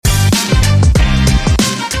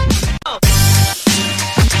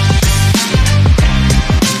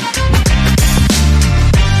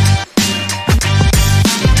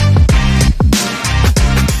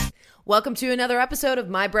Welcome to another episode of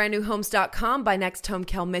MyBrandNewHomes.com by Next Home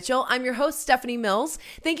Kel Mitchell. I'm your host, Stephanie Mills.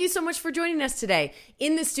 Thank you so much for joining us today.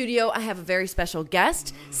 In the studio, I have a very special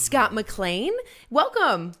guest, Scott McLean.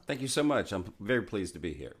 Welcome. Thank you so much. I'm very pleased to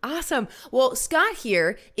be here. Awesome. Well, Scott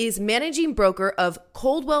here is managing broker of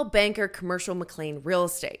Coldwell Banker Commercial McLean Real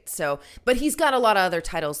Estate. But he's got a lot of other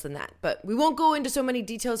titles than that. But we won't go into so many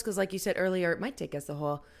details because, like you said earlier, it might take us the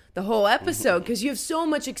whole episode because you have so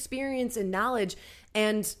much experience and knowledge.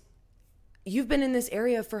 And you've been in this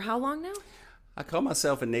area for how long now? I call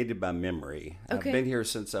myself a native by memory. Okay. I've been here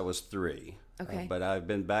since I was 3. Okay. But I've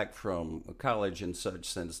been back from college and such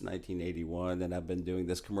since 1981, and I've been doing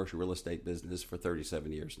this commercial real estate business for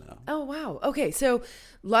 37 years now. Oh, wow. Okay, so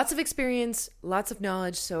lots of experience, lots of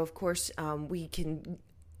knowledge. So, of course, we can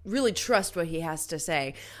really trust what he has to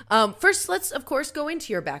say. First, let's, of course, go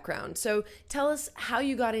into your background. So tell us how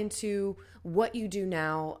you got into what you do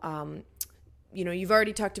now. You've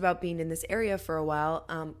already talked about being in this area for a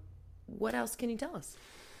while. What else can you tell us?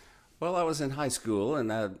 Well, I was in high school, and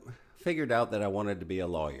I figured out that I wanted to be a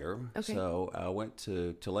lawyer. Okay. So I went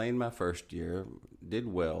to Tulane my first year, did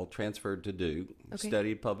well, transferred to Duke,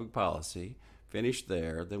 studied public policy, finished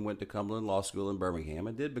there, then went to Cumberland Law School in Birmingham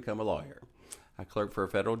and did become a lawyer. I clerked for a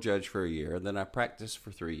federal judge for a year, and then I practiced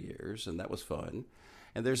for 3 years, and that was fun.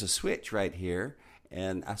 And there's a switch right here.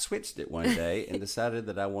 And I switched it one day and decided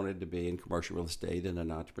that I wanted to be in commercial real estate and an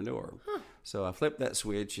entrepreneur. So I flipped that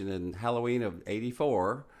switch, and in Halloween of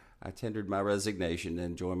 '84, I tendered my resignation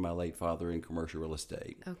and joined my late father in commercial real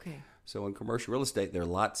estate. Okay. So in commercial real estate, there are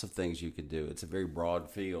lots of things you can do. It's a very broad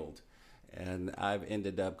field. And I've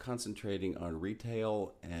ended up concentrating on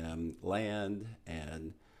retail and land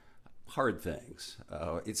and hard things.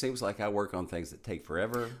 It seems like I work on things that take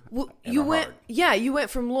forever. Well, and you are went, hard. yeah, you went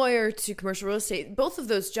from lawyer to commercial real estate. Both of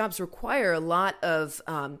those jobs require a lot of,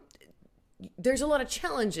 there's a lot of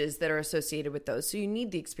challenges that are associated with those. So you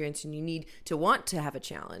need the experience and you need to want to have a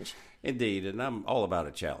challenge. Indeed, and I'm all about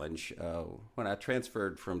a challenge. When I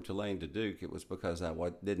transferred from Tulane to Duke, it was because I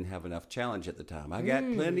didn't have enough challenge at the time. I got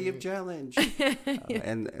plenty of challenge.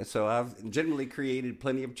 And so I've generally created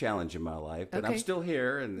plenty of challenge in my life, but I'm still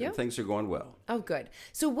here and things are going well. Oh, good.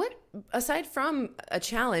 So what, aside from a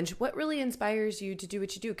challenge, what really inspires you to do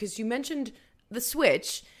what you do? Because you mentioned the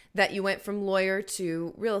switch that you went from lawyer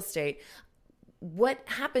to real estate. What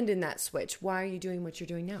happened in that switch? Why are you doing what you're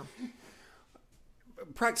doing now?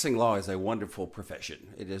 Practicing law is a wonderful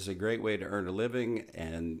profession. It is a great way to earn a living,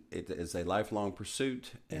 and it is a lifelong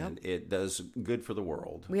pursuit, and it does good for the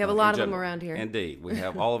world. We have a lot of them around here. Indeed. We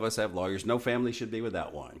have, all of us have lawyers. No family should be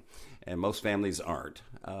without one, and most families aren't.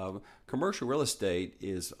 Commercial real estate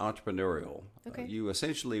is entrepreneurial. Okay. You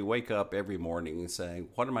essentially wake up every morning saying,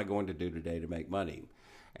 what am I going to do today to make money?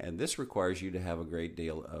 And this requires you to have a great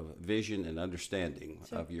deal of vision and understanding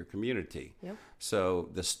of your community. Yep. So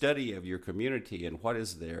the study of your community and what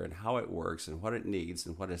is there and how it works and what it needs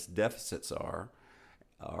and what its deficits are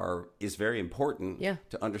is very important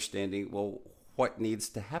to understanding, well, what needs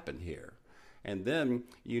to happen here. And then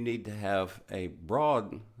you need to have a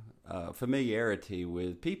broad familiarity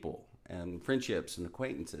with people and friendships and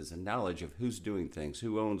acquaintances and knowledge of who's doing things,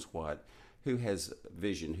 who owns what, who has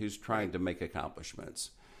vision, who's trying to make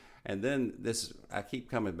accomplishments. And then I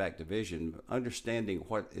keep coming back to vision. Understanding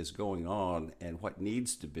what is going on and what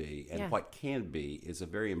needs to be and what can be is a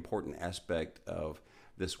very important aspect of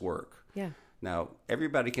this work. Yeah. Now,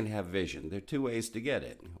 everybody can have vision. There are 2 ways to get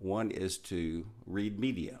it. One is to read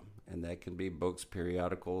media, and that can be books,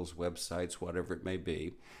 periodicals, websites, whatever it may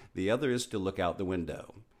be. The other is to look out the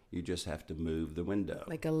window. You just have to move the window.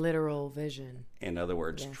 Like a literal vision. In other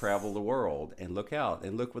words, travel the world and look out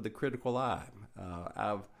and look with a critical eye.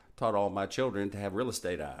 I've taught all my children to have real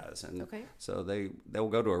estate eyes, and so they'll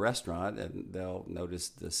go to a restaurant and they'll notice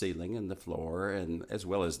the ceiling and the floor, and as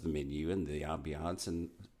well as the menu and the ambiance and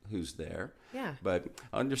who's there. Yeah. But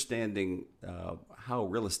understanding how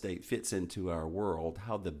real estate fits into our world,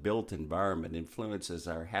 how the built environment influences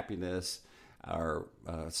our happiness, our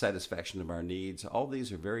satisfaction of our needs, all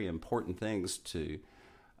these are very important things to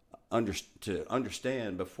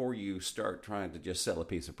understand before you start trying to just sell a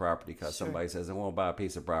piece of property because somebody says, I want to buy a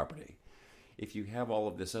piece of property. If you have all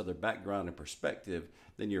of this other background and perspective,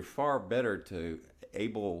 then you're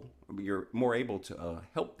you're more able to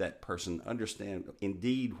help that person understand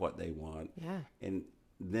indeed what they want and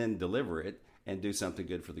then deliver it and do something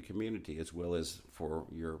good for the community as well as for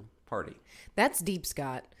your party. That's deep,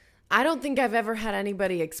 Scott. I don't think I've ever had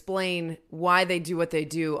anybody explain why they do what they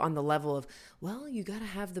do on the level of, well, you got to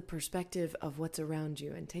have the perspective of what's around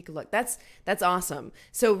you and take a look. That's awesome.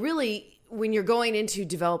 So really, when you're going in to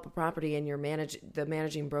develop a property and you're the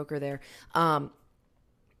managing broker there,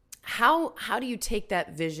 how do you take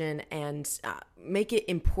that vision and make it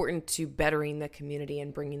important to bettering the community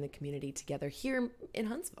and bringing the community together here in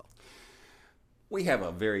Huntsville? We have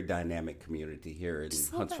a very dynamic community here in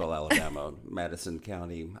Huntsville, Alabama, Madison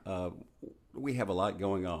County. We have a lot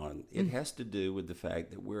going on. It has to do with the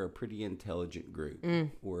fact that we're a pretty intelligent group.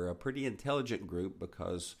 We're a pretty intelligent group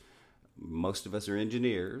because most of us are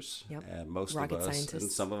engineers, and most rocket of us, scientists.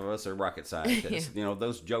 and some of us are rocket scientists. You know,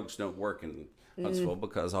 those jokes don't work in Huntsville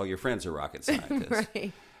because all your friends are rocket scientists.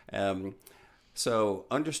 Right. So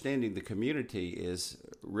understanding the community is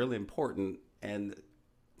really important, and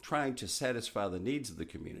trying to satisfy the needs of the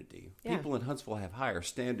community. Yeah. People in Huntsville have higher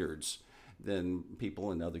standards than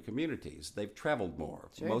people in other communities. They've traveled more.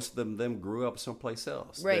 Sure. Most of them grew up someplace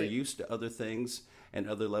else. Right. They're used to other things and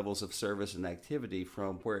other levels of service and activity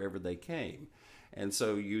from wherever they came. And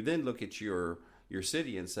so you then look at your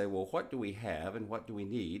city and say, well, what do we have and what do we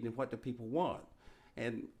need and what do people want?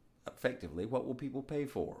 And effectively, what will people pay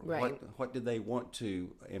for? Right. What do they want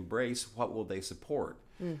to embrace? What will they support?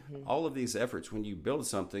 All of these efforts, when you build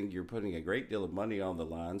something, you're putting a great deal of money on the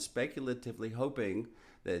line, speculatively hoping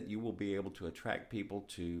that you will be able to attract people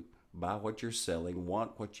to buy what you're selling,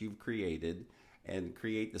 want what you've created, and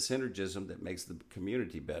create the synergism that makes the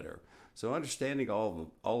community better. So understanding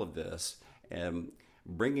all of this and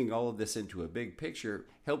bringing all of this into a big picture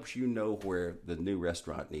helps you know where the new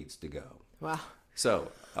restaurant needs to go. Wow.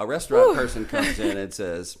 So a restaurant person comes in and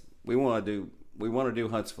says, we want to do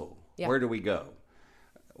Huntsville. Yeah. Where do we go?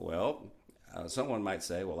 Well, someone might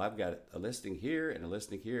say, well, I've got a listing here and a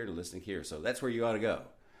listing here and a listing here, so that's where you ought to go.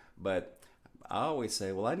 But I always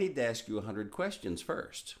say, well, I need to ask you 100 questions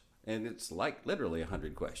first. And it's like literally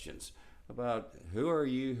 100 questions about who are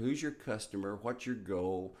you, who's your customer, what's your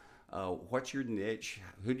goal, what's your niche,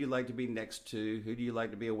 who do you like to be next to, who do you like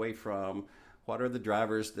to be away from, what are the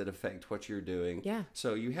drivers that affect what you're doing. Yeah.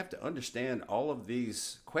 So you have to understand all of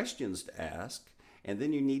these questions to ask, and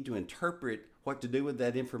then you need to interpret what to do with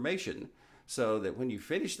that information so that when you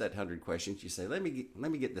finish that 100 questions, you say, let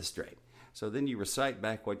me get this straight. So then you recite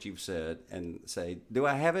back what you've said and say, do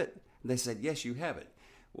I have it? And they said, yes, you have it.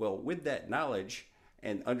 Well, with that knowledge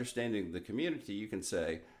and understanding the community, you can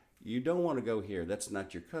say, you don't want to go here. That's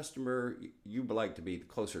not your customer. You like to be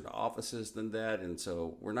closer to offices than that, and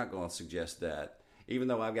so we're not going to suggest that. Even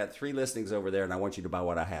though I've got 3 listings over there and I want you to buy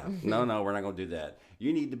what I have. No, we're not going to do that.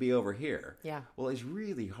 You need to be over here. Yeah. Well, it's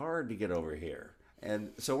really hard to get over here.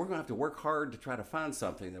 And so we're going to have to work hard to try to find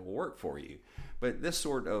something that will work for you. But this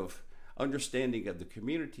sort of understanding of the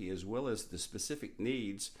community as well as the specific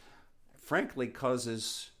needs, frankly,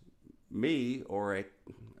 causes me or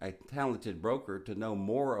a talented broker to know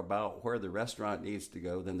more about where the restaurant needs to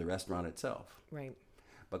go than the restaurant itself. Right.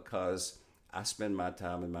 Because I spend my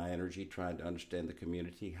time and my energy trying to understand the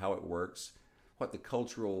community, how it works, what the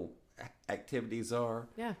cultural activities are.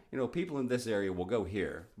 Yeah. You know, people in this area will go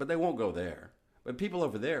here, but they won't go there. But people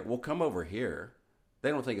over there will come over here. They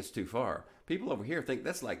don't think it's too far. People over here think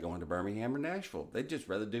that's like going to Birmingham or Nashville. They'd just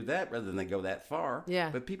rather do that rather than they go that far. Yeah.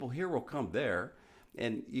 But people here will come there.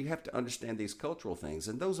 And you have to understand these cultural things,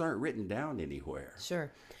 and those aren't written down anywhere. Sure.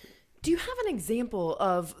 Do you have an example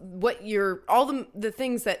of what all the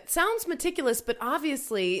things that sounds meticulous, but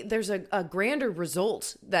obviously there's a grander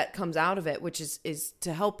result that comes out of it, which is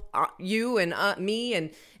to help you and me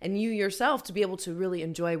and you yourself to be able to really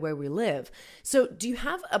enjoy where we live. So do you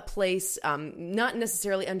have a place, not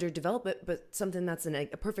necessarily under development, but something that's a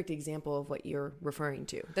perfect example of what you're referring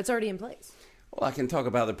to that's already in place? Well, I can talk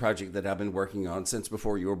about the project that I've been working on since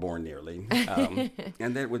before you were born, nearly.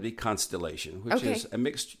 And that would be Constellation, which is a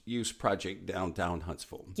mixed-use project downtown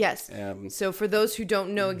Huntsville. Yes. So for those who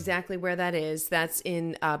don't know exactly where that is, that's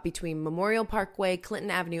in between Memorial Parkway, Clinton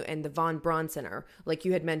Avenue, and the Von Braun Center. Like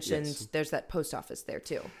you had mentioned, yes. There's that post office there,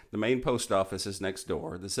 too. The main post office is next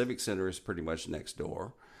door. The Civic Center is pretty much next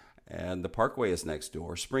door. And the Parkway is next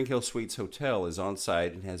door. Spring Hill Suites Hotel is on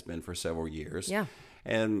site and has been for several years. Yeah.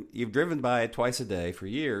 And you've driven by it twice a day for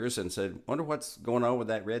years and said, wonder what's going on with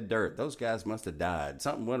that red dirt. Those guys must have died.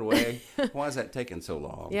 Something went away. Why is that taking so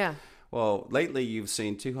long? Yeah. Well, lately you've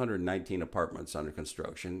seen 219 apartments under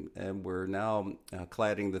construction, and we're now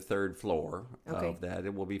cladding the 3rd floor of that.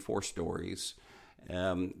 It will be 4 stories.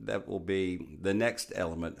 That will be the next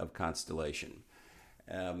element of Constellation.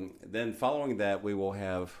 Then following that, we will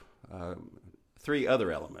have 3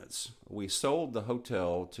 other elements. We sold the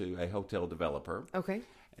hotel to a hotel developer. Okay.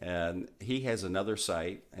 And he has another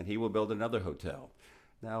site, and he will build another hotel.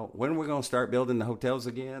 Now, when are we going to start building the hotels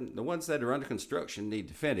again? The ones that are under construction need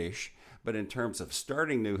to finish, but in terms of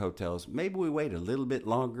starting new hotels, maybe we wait a little bit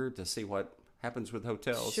longer to see happens with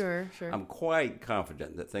hotels. Sure. I'm quite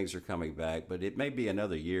confident that things are coming back, but it may be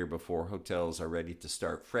another year before hotels are ready to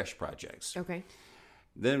start fresh projects. Okay.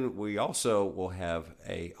 Then we also will have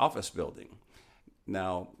a office building.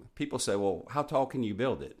 Now, people say, well, how tall can you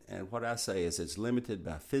build it? And what I say is it's limited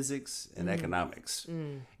by physics and economics.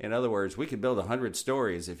 In other words, we could build 100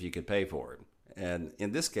 stories if you could pay for it. And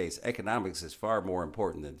in this case, economics is far more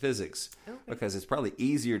important than physics because it's probably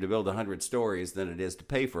easier to build 100 stories than it is to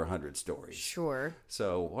pay for 100 stories. Sure.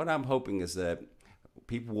 So what I'm hoping is that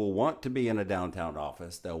people will want to be in a downtown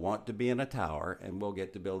office. They'll want to be in a tower, and we'll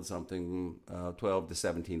get to build something 12 to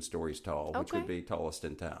 17 stories tall, which would be tallest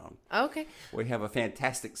in town. Okay. We have a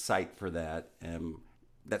fantastic site for that, and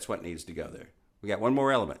that's what needs to go there. We got one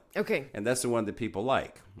more element. Okay. And that's the one that people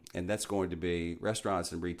like, and that's going to be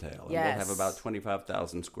restaurants and retail. And Yes. we'll have about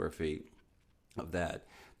 25,000 square feet of that.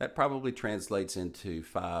 That probably translates into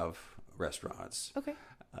 5 restaurants. Okay.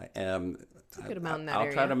 It's a good amount in that I'll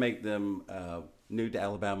area. try to make them new to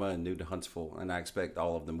Alabama and new to Huntsville, and I expect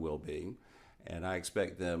all of them will be. And I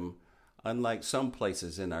expect them, unlike some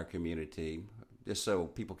places in our community, just so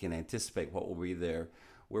people can anticipate what will be there,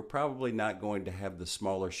 we're probably not going to have the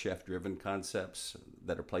smaller chef-driven concepts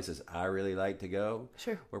that are places I really like to go.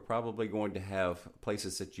 Sure. We're probably going to have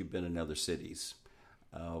places that you've been in other cities.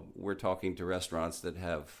 We're talking to restaurants that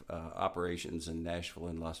have operations in Nashville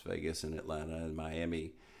and Las Vegas and Atlanta and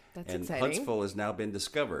Miami. That's and exciting. Huntsville has now been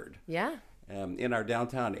discovered. Yeah. In our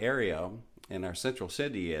downtown area, in our central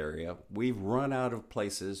city area, we've run out of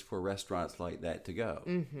places for restaurants like that to go.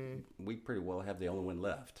 Mm-hmm. We pretty well have the only one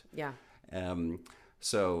left. Yeah.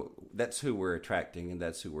 So that's who we're attracting, and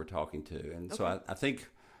that's who we're talking to. And so I think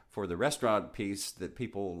for the restaurant piece that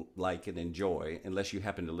people like and enjoy, unless you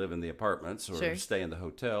happen to live in the apartments or Sure. stay in the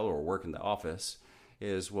hotel or work in the office,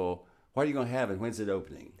 is, well, what are you going to have and when's it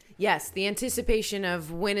opening? Yes, the anticipation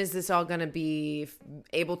of when is this all going to be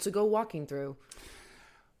able to go walking through?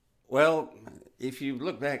 Well, if you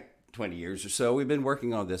look back 20 years or so, we've been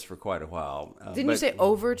working on this for quite a while. Didn't you say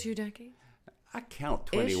over 2 decades? I count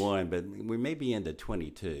 21, but we may be into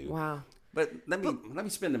 22. Wow. But let me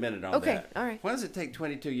spend a minute on Okay, that. all right. Why does it take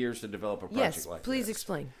 22 years to develop a project Yes, like please this?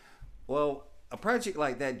 explain. Well, a project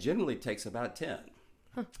like that generally takes about 10.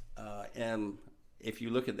 And if you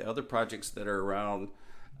look at the other projects that are around,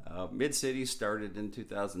 Mid-City started in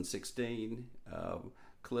 2016.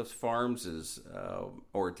 Cliffs Farms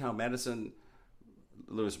or Town Madison,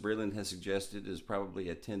 Louis Breland has suggested, is probably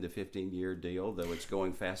a 10 to 15 year deal, though it's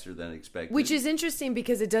going faster than expected. Which is interesting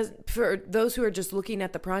because it does, for those who are just looking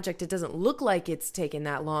at the project, it doesn't look like it's taken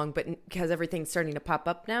that long, but because everything's starting to pop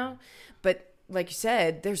up now. But like you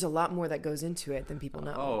said, there's a lot more that goes into it than people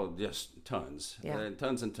know. Oh, just tons. Yeah.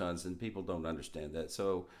 Tons and tons, and people don't understand that.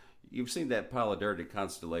 So you've seen that pile of dirt at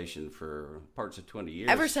Constellation for parts of 20 years.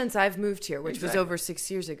 Ever since I've moved here, which was Exactly. over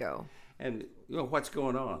 6 years ago. And you know what's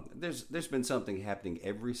going on. There's been something happening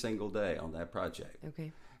every single day on that project.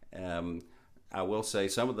 Okay. I will say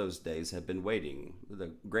some of those days have been waiting.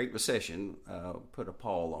 The Great Recession put a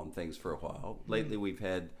pall on things for a while. Lately, we've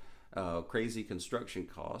had crazy construction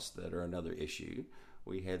costs that are another issue.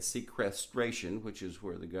 We had sequestration, which is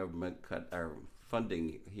where the government cut our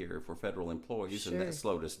funding here for federal employees, Sure. and that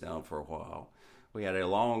slowed us down for a while. We had a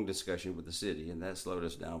long discussion with the city, and that slowed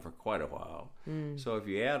us down for quite a while. So if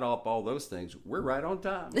you add up all those things, we're right on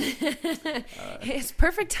time. It's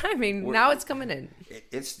perfect timing. Now it's coming in.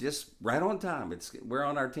 It's just right on time. We're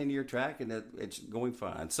on our 10-year track, and it's going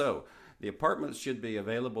fine. So the apartments should be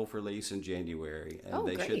available for lease in January, and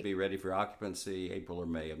they great. should be ready for occupancy April or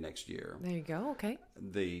May of next year. There you go. Okay.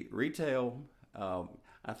 The retail,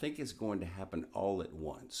 I think, is going to happen all at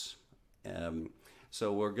once.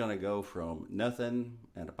 So we're going to go from nothing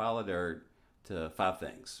and a pile of dirt to 5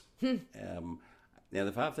 things. Now,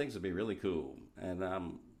 the 5 things will be really cool, and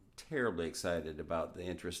I'm terribly excited about the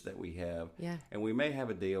interest that we have. Yeah. And we may have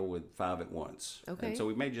a deal with 5 at once. Okay. And so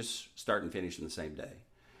we may just start and finish in the same day,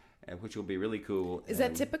 which will be really cool. Is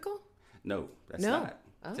that typical? No, that's No. not.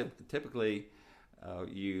 Oh. Typically,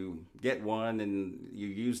 you get one and you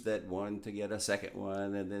use that one to get a second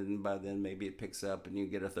one, and then by then maybe it picks up and you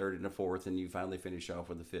get a third and a fourth, and you finally finish off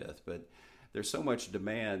with a fifth. But there's so much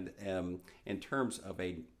demand in terms of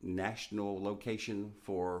a national location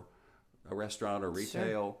for a restaurant or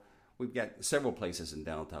retail. We've got several places in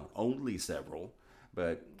downtown, only several,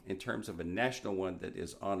 but in terms of a national one that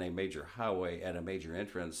is on a major highway at a major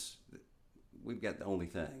entrance, we've got the only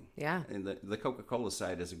thing. Yeah. And the Coca-Cola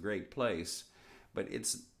site is a great place, but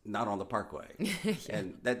it's not on the Parkway.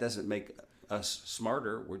 And that doesn't make us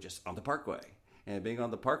smarter. We're just on the Parkway. And being on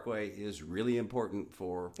the Parkway is really important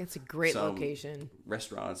for It's a great some location.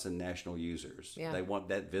 restaurants and national users. Yeah. They want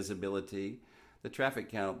that visibility. The traffic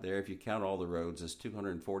count there, if you count all the roads, is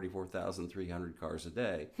 244,300 cars a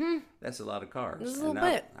day. That's a lot of cars. That's a little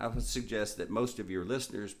bit. I would suggest that most of your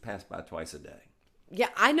listeners pass by twice a day. Yeah,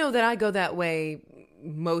 I know that I go that way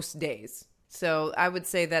most days. So I would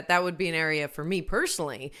say that that would be an area for me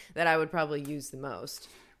personally that I would probably use the most.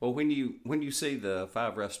 Well, when you see the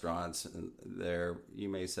 5 restaurants there, you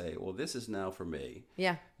may say, well, this is now for me.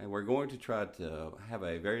 Yeah. And we're going to try to have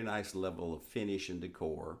a very nice level of finish and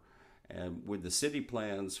decor. And with the city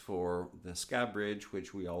plans for the Sky Bridge,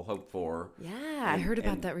 which we all hope for. Yeah, I heard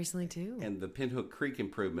about that recently too. And the Pinhook Creek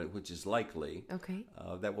improvement, which is likely. Okay.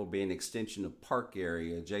 That will be an extension of park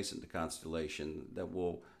area adjacent to Constellation that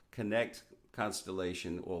will connect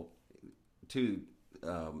Constellation to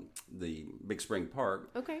the Big Spring Park.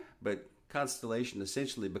 Okay. But Constellation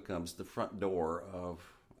essentially becomes the front door of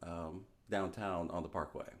downtown on the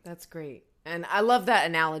Parkway. That's great. And I love that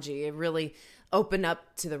analogy. It really opened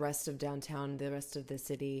up to the rest of downtown, the rest of the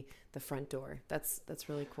city, the front door. That's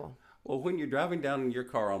really cool. Well, when you're driving down in your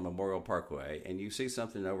car on Memorial Parkway and you see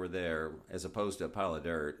something over there as opposed to a pile of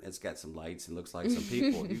dirt, it's got some lights and looks like some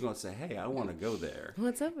people, you're going to say, hey, I want to go there.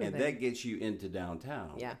 What's over there? And that gets you into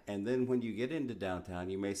downtown. Yeah. And then when you get into downtown,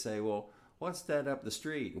 you may say, well, what's that up the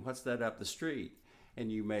street? And what's that up the street?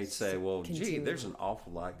 And you may say, well, gee, there's an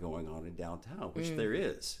awful lot going on in downtown, which there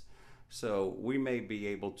is. So we may be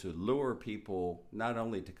able to lure people not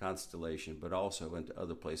only to Constellation, but also into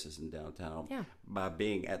other places in downtown by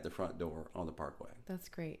being at the front door on the Parkway. That's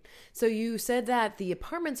great. So you said that the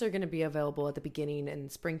apartments are going to be available at the beginning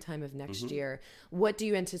and springtime of next year. What do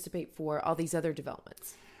you anticipate for all these other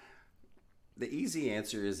developments? The easy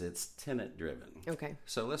answer is it's tenant driven. Okay.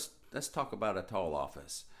 So let's talk about a tall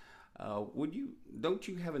office. Don't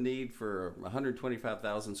you have a need for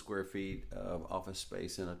 125,000 square feet of office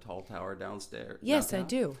space in a tall tower downstairs? Yes, downtown? I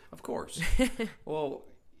do. Of course. Well,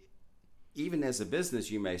 even as a business,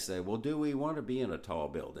 you may say, well, do we want to be in a tall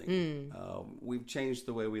building? We've changed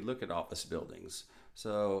the way we look at office buildings.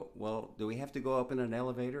 So, well, do we have to go up in an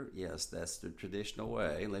elevator? Yes, that's the traditional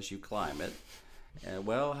way, unless you climb it. And,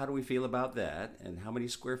 well, how do we feel about that? And how many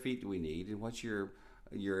square feet do we need? And what's your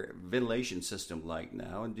ventilation system like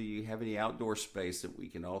now, and do you have any outdoor space that we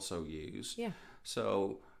can also use? Yeah.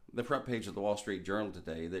 So the front page of the Wall Street Journal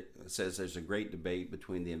today that says there's a great debate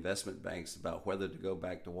between the investment banks about whether to go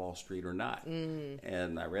back to Wall Street or not.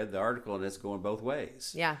 And I read the article, and it's going both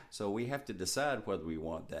ways. Yeah. So we have to decide whether we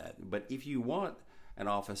want that. But if you want an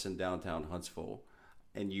office in downtown Huntsville,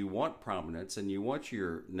 and you want prominence, and you want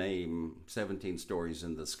your name 17 stories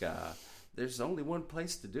in the sky, there's only one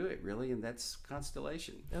place to do it, really, and that's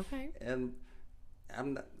Constellation. Okay. And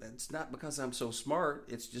it's not because I'm so smart.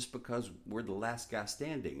 It's just because we're the last guy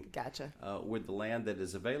standing. Gotcha. With the land that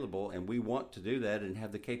is available, and we want to do that and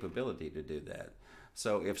have the capability to do that.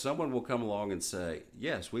 So if someone will come along and say,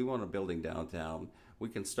 yes, we want a building downtown, we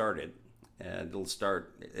can start it, and it'll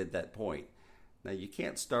start at that point. Now, you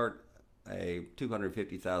can't start a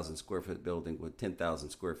 250,000 square foot building with 10,000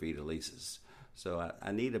 square feet of leases. So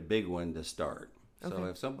I need a big one to start. So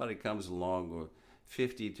if somebody comes along with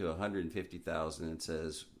 50 to 150,000 and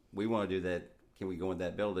says, we want to do that, can we go in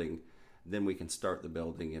that building? Then we can start the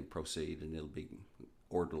building and proceed, and it'll be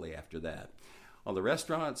orderly after that. On the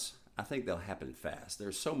restaurants, I think they'll happen fast.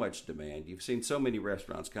 There's so much demand. You've seen so many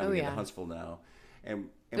restaurants coming into Huntsville now. And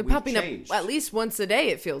they're we've popping changed. up at least once a day,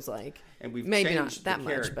 it feels like. And we've maybe changed not that the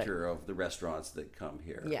much, character of the restaurants that come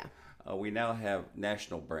here. Yeah. We now have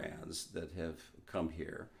national brands that have come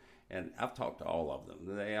here, and I've talked to all of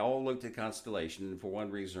them. They all looked at Constellation, and for one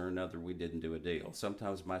reason or another, we didn't do a deal.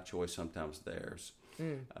 Sometimes my choice, sometimes theirs.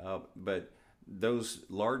 But those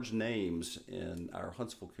large names in our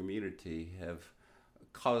Huntsville community have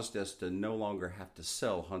caused us to no longer have to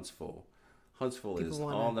sell Huntsville. Huntsville is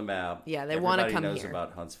on the map. Yeah, they want to come Everybody knows here.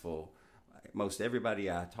 about Huntsville. Most everybody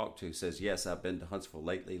I talk to says, yes, I've been to Huntsville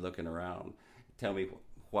lately looking around. Tell me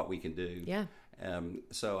what we can do. Yeah.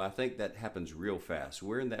 So I think that happens real fast.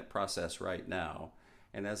 We're in that process right now.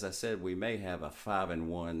 And as I said, we may have a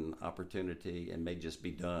 5-in-1 opportunity and may just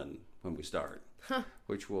be done when we start,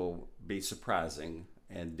 which will be surprising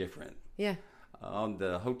and different. Yeah. On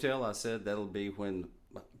the hotel, I said that'll be when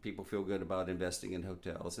people feel good about investing in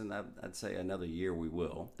hotels. And I'd say another year we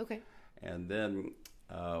will. Okay. And then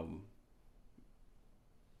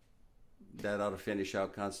that ought to finish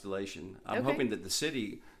out Constellation. I'm hoping that the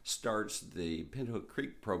city starts the Pinhook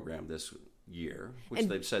Creek program this year, which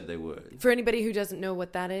they've said they would. For anybody who doesn't know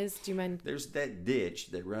what that is, do you mind? There's that ditch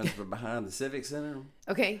that runs from behind the Civic Center.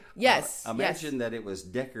 Okay. Yes. Imagine that it was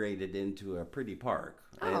decorated into a pretty park.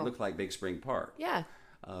 And it looked like Big Spring Park. Yeah.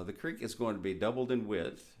 The creek is going to be doubled in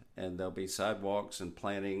width, and there'll be sidewalks and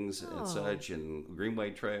plantings and such, and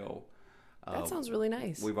Greenway Trail. That sounds really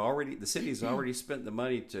nice. The city's already spent the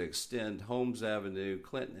money to extend Holmes Avenue,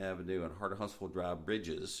 Clinton Avenue, and Heart of Huntsville Drive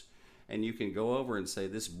bridges, and you can go over and say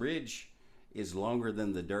this bridge is longer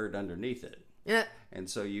than the dirt underneath it. Yeah. And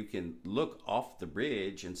so you can look off the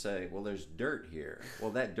bridge and say, well, there's dirt here.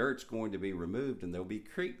 Well, that dirt's going to be removed and there'll be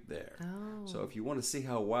creek there. Oh. So if you want to see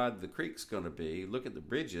how wide the creek's going to be, look at the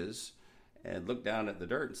bridges and look down at the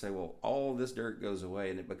dirt and say, well, all this dirt goes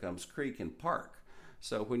away and it becomes creek and park.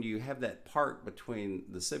 So when you have that park between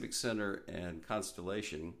the Civic Center and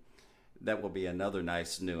Constellation, that will be another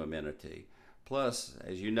nice new amenity. Plus,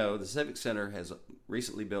 as you know, the Civic Center has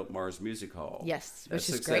recently built Mars Music Hall. Yes, That's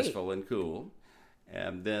which is successful great. And cool.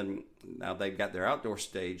 And then now they've got their outdoor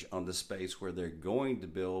stage on the space where they're going to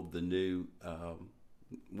build the new,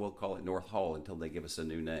 we'll call it North Hall until they give us a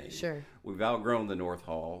new name. Sure. We've outgrown the North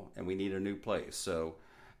Hall and we need a new place. So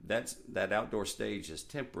that outdoor stage is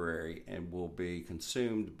temporary and will be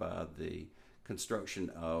consumed by the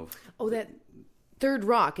construction of... Oh, that Third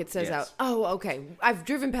Rock, it says Yes. out. Oh, okay. I've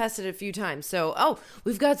driven past it a few times. So,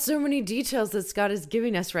 we've got so many details that Scott is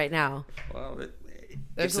giving us right now. Well,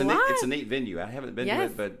 There's it's a lot. It's a neat venue. I haven't been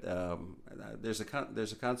Yes. to it, but there's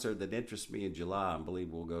a concert that interests me in July. I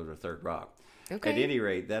believe we'll go to Third Rock. Okay. At any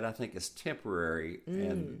rate, that I think is temporary,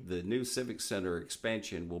 and the new Civic Center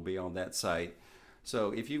expansion will be on that site.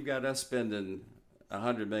 So if you've got us spending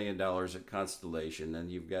 $100 million at Constellation, and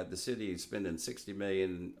you've got the city spending $60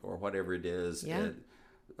 million or whatever it is at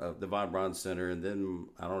the Von Braun Center, and then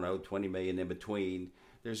I don't know, $20 million in between,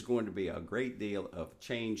 there's going to be a great deal of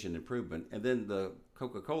change and improvement. And then the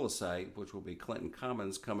Coca-Cola site, which will be Clinton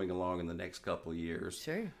Commons, coming along in the next couple of years.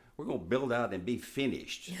 Sure. We're going to build out and be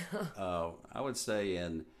finished. I would say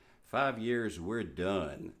in 5 years, we're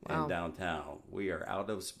done in downtown. We are out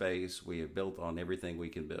of space. We have built on everything we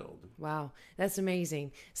can build. Wow, that's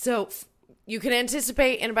amazing. So you can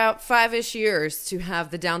anticipate in about 5-ish years to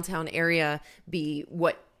have the downtown area be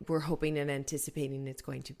what we're hoping and anticipating it's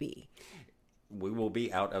going to be. We will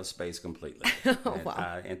be out of space completely. Wow.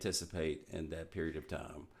 I anticipate in that period of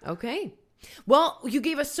time. Okay. Well, you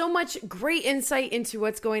gave us so much great insight into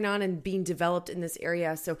what's going on and being developed in this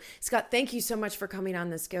area. So, Scott, thank you so much for coming on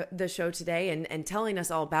the show today and telling us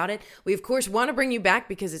all about it. We, of course, want to bring you back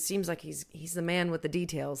because it seems like he's the man with the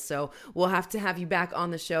details. So we'll have to have you back on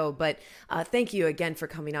the show. But thank you again for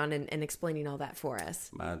coming on and explaining all that for us.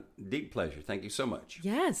 My deep pleasure. Thank you so much.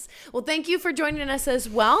 Yes. Well, thank you for joining us as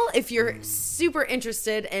well. If you're super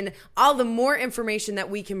interested in all the more information that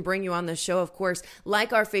we can bring you on the show, of course,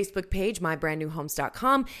 like our Facebook page,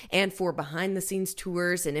 mybrandnewhomes.com, and for behind the scenes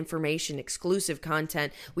tours and information, exclusive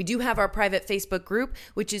content, we do have our private Facebook group,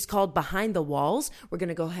 which is called Behind the Walls. We're going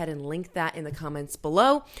to go ahead and link that in the comments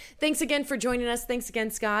below. Thanks again for joining us. Thanks again,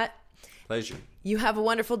 Scott. Pleasure. You have a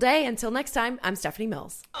wonderful day. Until next time, I'm Stephanie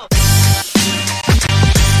Mills.